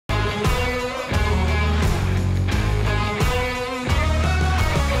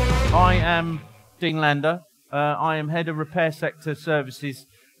I am Dean Lander. I am Head of Repair Sector Services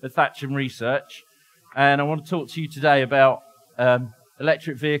at Thatcham Research, and I want to talk to you today about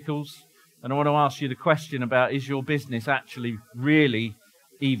electric vehicles, and I want to ask you the question about, is your business actually really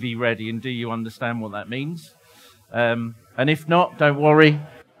EV ready, and do you understand what that means? And if not, don't worry,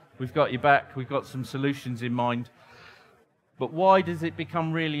 we've got your back, we've got some solutions in mind. But why does it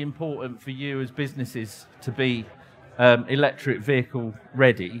become really important for you as businesses to be electric vehicle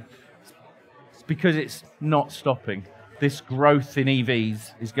ready? It's because it's not stopping. This growth in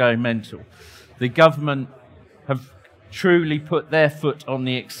EVs is going mental. The government have truly put their foot on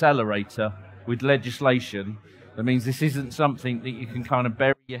the accelerator with legislation. That means this isn't something that you can kind of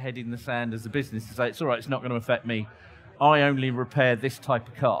bury your head in the sand as a business and say, it's all right, it's not going to affect me. I only repair this type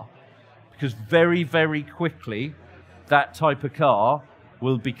of car. Because very, very quickly, that type of car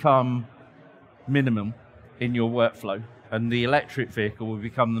will become minimum in your workflow, and the electric vehicle will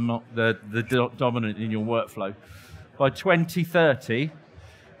become the dominant in your workflow. By 2030,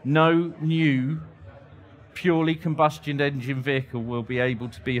 no new purely combustion engine vehicle will be able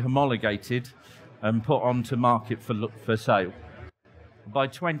to be homologated and put onto market for sale. By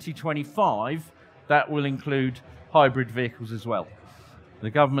 2025, that will include hybrid vehicles as well.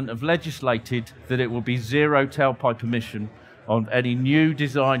 The government have legislated that it will be zero tailpipe emission on any new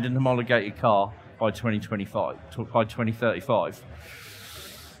designed and homologated car by 2035.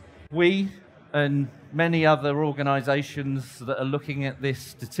 We and many other organisations that are looking at this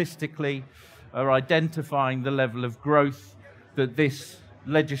statistically are identifying the level of growth that this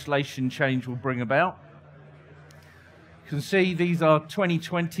legislation change will bring about. You can see these are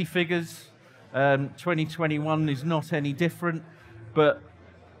 2020 figures. 2021 is not any different, but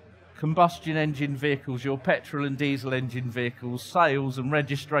combustion engine vehicles, your petrol and diesel engine vehicles, sales and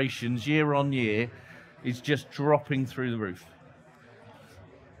registrations year on year is just dropping through the roof.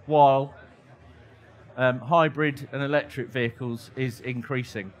 While hybrid and electric vehicles is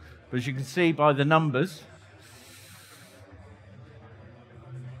increasing. But as you can see by the numbers,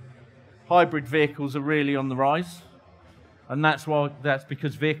 hybrid vehicles are really on the rise. And that's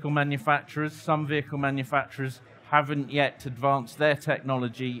because some vehicle manufacturers haven't yet advanced their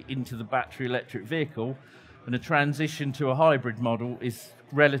technology into the battery electric vehicle, and a transition to a hybrid model is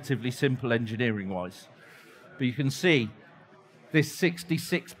relatively simple engineering wise. But you can see this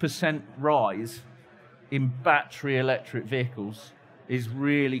 66% rise in battery electric vehicles is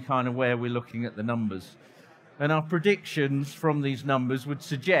really kind of where we're looking at the numbers. And our predictions from these numbers would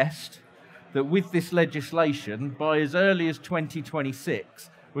suggest that with this legislation, by as early as 2026,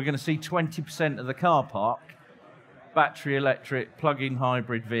 we're going to see 20% of the car park battery electric plug-in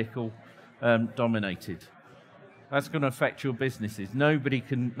hybrid vehicle dominated. That's going to affect your businesses. Nobody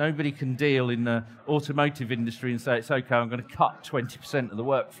can deal in the automotive industry and say, it's okay, I'm going to cut 20% of the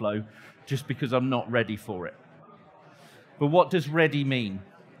workflow just because I'm not ready for it. But what does ready mean?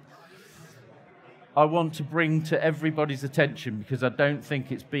 I want to bring to everybody's attention, because I don't think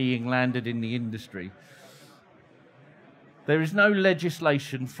it's being landed in the industry. There is no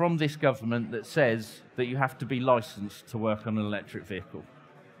legislation from this government that says that you have to be licensed to work on an electric vehicle.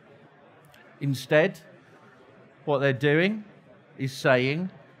 Instead, what they're doing is saying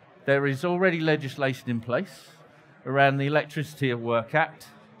there is already legislation in place around the Electricity at Work Act,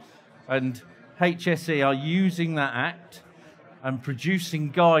 and HSE are using that act and producing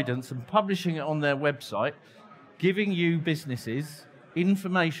guidance and publishing it on their website, giving you businesses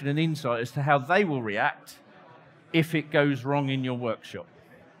information and insight as to how they will react if it goes wrong in your workshop.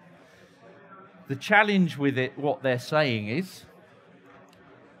 The challenge with it, what they're saying is,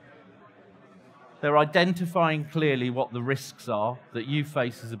 they're identifying clearly what the risks are that you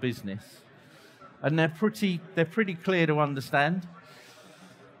face as a business, and they're pretty clear to understand.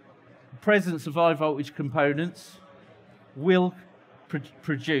 The presence of high voltage components will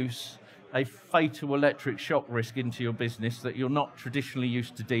produce a fatal electric shock risk into your business that you're not traditionally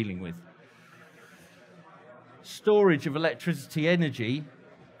used to dealing with. Storage of electricity energy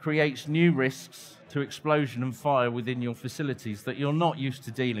creates new risks to explosion and fire within your facilities that you're not used to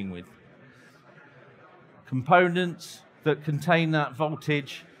dealing with. Components that contain that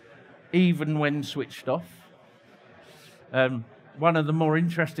voltage, even when switched off. One of the more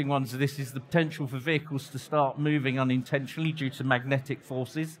interesting ones of this is the potential for vehicles to start moving unintentionally due to magnetic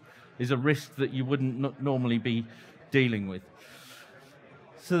forces is a risk that you wouldn't normally be dealing with.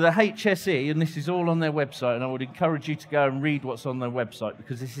 So the HSE, and this is all on their website, and I would encourage you to go and read what's on their website,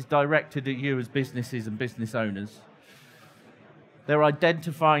 because this is directed at you as businesses and business owners. They're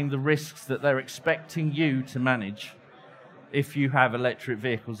identifying the risks that they're expecting you to manage if you have electric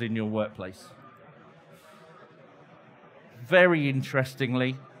vehicles in your workplace. Very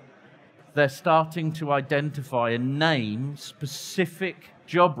interestingly, they're starting to identify and name specific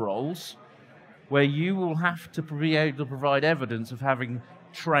job roles where you will have to be able to provide evidence of having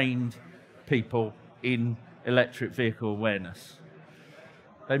trained people in electric vehicle awareness.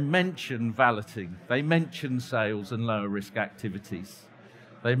 They mention valeting, they mention sales and lower risk activities,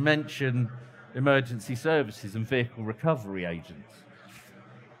 they mention emergency services and vehicle recovery agents.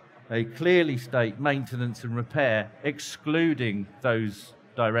 They clearly state maintenance and repair, excluding those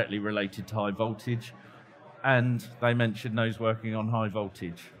directly related to high voltage, and they mention those working on high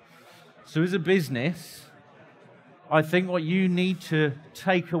voltage. So as a business, I think what you need to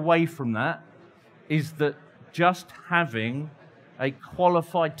take away from that is that just having a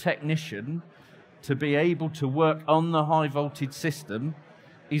qualified technician to be able to work on the high voltage system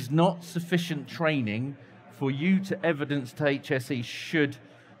is not sufficient training for you to evidence to HSE should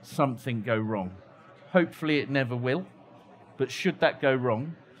something go wrong. Hopefully it never will, but should that go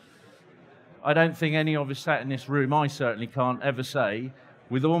wrong, I don't think any of us sat in this room, I certainly can't ever say,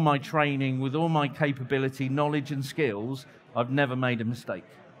 with all my training, with all my capability, knowledge and skills, I've never made a mistake.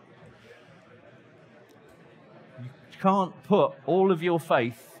 You can't put all of your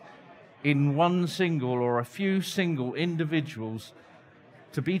faith in one single or a few single individuals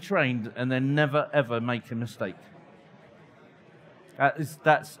to be trained and then never ever make a mistake.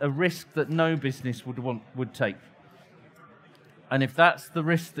 That's a risk that no business would take. And if that's the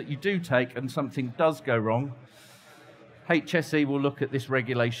risk that you do take and something does go wrong, HSE will look at this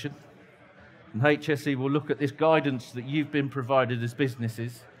regulation and HSE will look at this guidance that you've been provided as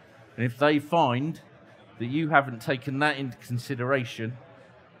businesses, and if they find that you haven't taken that into consideration,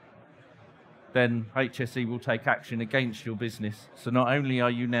 then HSE will take action against your business. So not only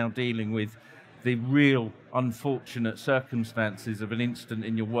are you now dealing with the real unfortunate circumstances of an incident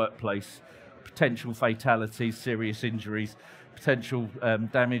in your workplace, potential fatalities, serious injuries, potential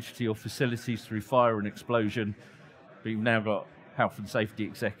damage to your facilities through fire and explosion, but you've now got health and safety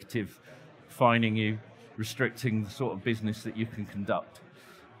executive fining you, restricting the sort of business that you can conduct.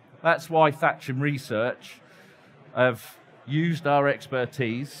 That's why Thatcham Research have used our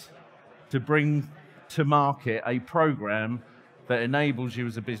expertise to bring to market a program that enables you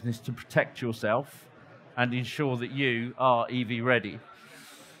as a business to protect yourself and ensure that you are EV ready.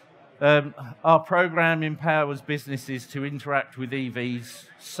 Our program empowers businesses to interact with EVs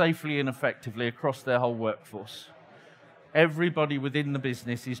safely and effectively across their whole workforce. Everybody within the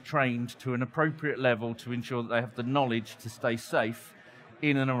business is trained to an appropriate level to ensure that they have the knowledge to stay safe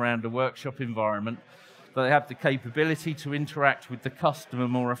in and around a workshop environment, that they have the capability to interact with the customer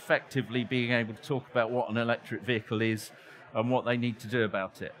more effectively, being able to talk about what an electric vehicle is and what they need to do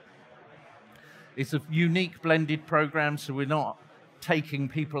about it. It's a unique blended program, so we're not taking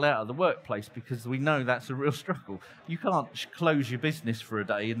people out of the workplace because we know that's a real struggle. You can't close your business for a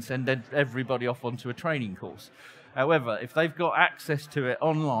day and send everybody off onto a training course. However, if they've got access to it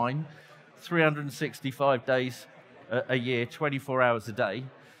online, 365 days a year, 24 hours a day,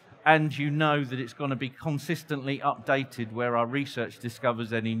 and you know that it's going to be consistently updated where our research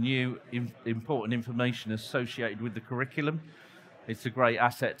discovers any new important information associated with the curriculum, it's a great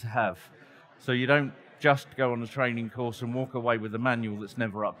asset to have. So you don't just go on a training course and walk away with a manual that's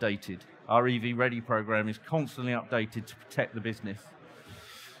never updated. Our EV Ready program is constantly updated to protect the business.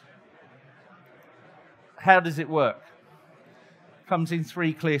 How does it work? It comes in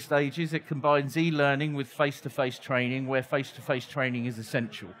 3 clear stages. It combines e-learning with face-to-face training, where face-to-face training is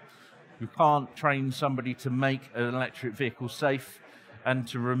essential. You can't train somebody to make an electric vehicle safe and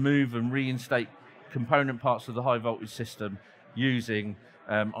to remove and reinstate component parts of the high voltage system using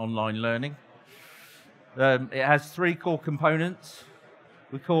online learning. It has 3 core components.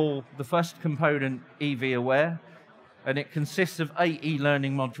 We call the first component EV Aware, and it consists of 8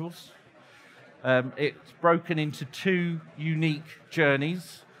 e-learning modules. It's broken into 2 unique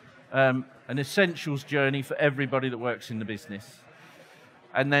journeys, an essentials journey for everybody that works in the business,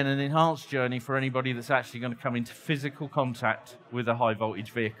 and then an enhanced journey for anybody that's actually going to come into physical contact with a high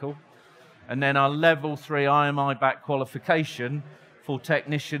voltage vehicle. And then our level 3 IMI back qualification for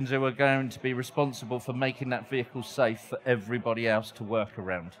technicians who are going to be responsible for making that vehicle safe for everybody else to work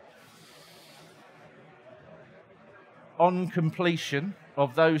around. On completion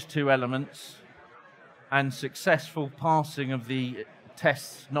of those 2 elements and successful passing of the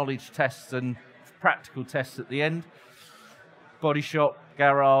tests, knowledge tests and practical tests at the end, Bodyshop,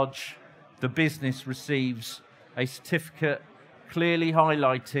 garage, the business receives a certificate clearly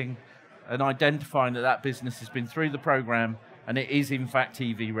highlighting and identifying that that business has been through the program and it is in fact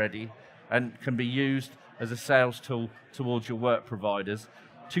EV ready and can be used as a sales tool towards your work providers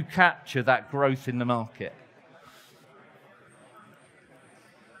to capture that growth in the market.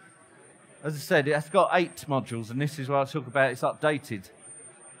 as I said, it's got 8 modules, and this is what I talk about, it's updated.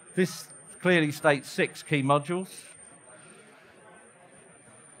 This clearly states 6 key modules.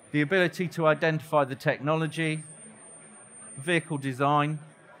 The ability to identify the technology, vehicle design,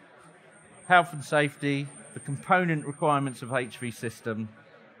 health and safety, the component requirements of HV system,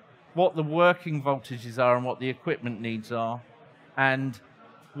 what the working voltages are and what the equipment needs are, and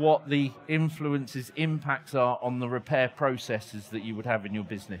what the influences, impacts are on the repair processes that you would have in your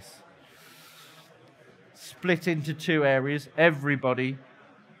business. Split into 2 areas. Everybody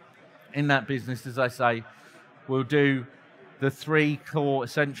in that business, as I say, will do the 3 core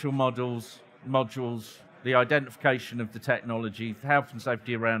essential modules, the identification of the technology, health and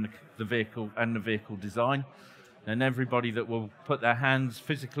safety around the vehicle and the vehicle design. And everybody that will put their hands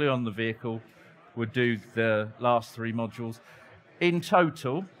physically on the vehicle would do the last 3 modules. In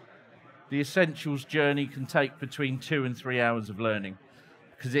total, the essentials journey can take between 2 and 3 hours of learning,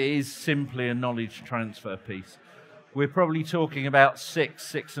 because it is simply a knowledge transfer piece. We're probably talking about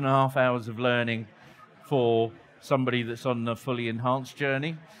 6.5 hours of learning for somebody that's on the fully enhanced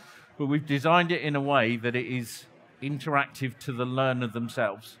journey, but we've designed it in a way that it is interactive to the learner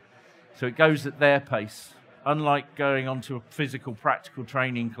themselves. So it goes at their pace. Unlike going onto a physical practical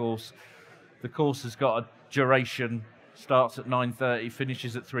training course, the course has got a duration, starts at 9:30,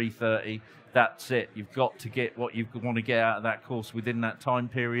 finishes at 3:30. That's it. You've got to get what you want to get out of that course within that time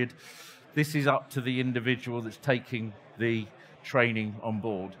period. This is up to the individual that's taking the training on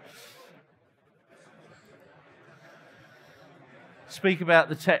board. Speak about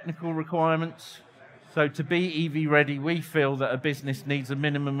the technical requirements. So to be EV ready, we feel that a business needs a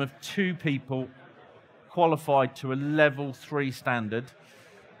minimum of 2 people qualified to a level 3 standard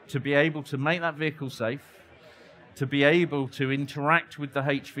to be able to make that vehicle safe, to be able to interact with the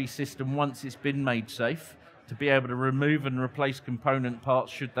HV system once it's been made safe, to be able to remove and replace component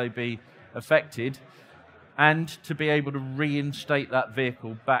parts should they be affected, and to be able to reinstate that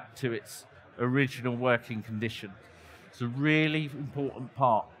vehicle back to its original working condition. It's a really important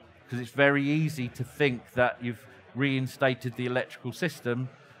part, because it's very easy to think that you've reinstated the electrical system,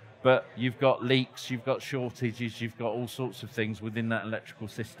 but you've got leaks, you've got shortages, you've got all sorts of things within that electrical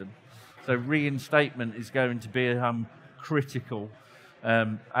system. So reinstatement is going to be critical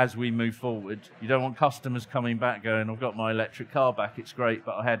as we move forward. You don't want customers coming back going, I've got my electric car back, it's great,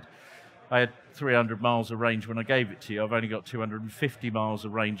 but I had 300 miles of range when I gave it to you. I've only got 250 miles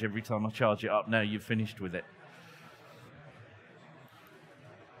of range every time I charge it up. Now you've finished with it.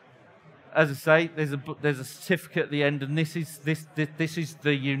 As I say, there's a certificate at the end, and this is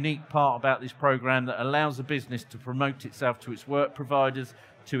the unique part about this program that allows a business to promote itself to its work providers,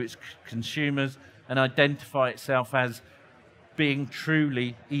 to its consumers, and identify itself as being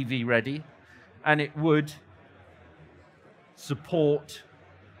truly EV ready, and it would support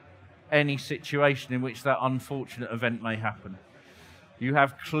any situation in which that unfortunate event may happen. You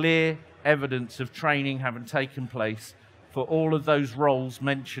have clear evidence of training having taken place for all of those roles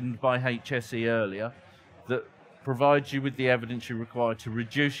mentioned by HSE earlier that provides you with the evidence you require to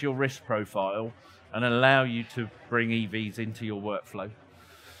reduce your risk profile and allow you to bring EVs into your workflow.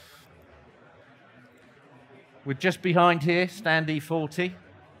 We're just behind here, stand E40.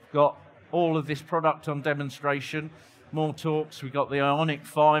 Got all of this product on demonstration. More talks. We've got the Ioniq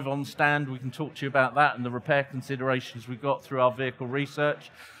 5 on stand. We can talk to you about that and the repair considerations we've got through our vehicle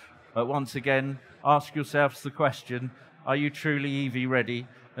research. But once again, ask yourselves the question, are you truly EV ready?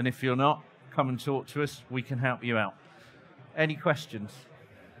 And if you're not, come and talk to us. We can help you out. Any questions?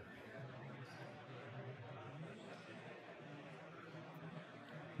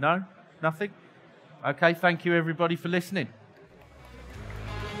 No? Nothing? Okay, thank you everybody for listening.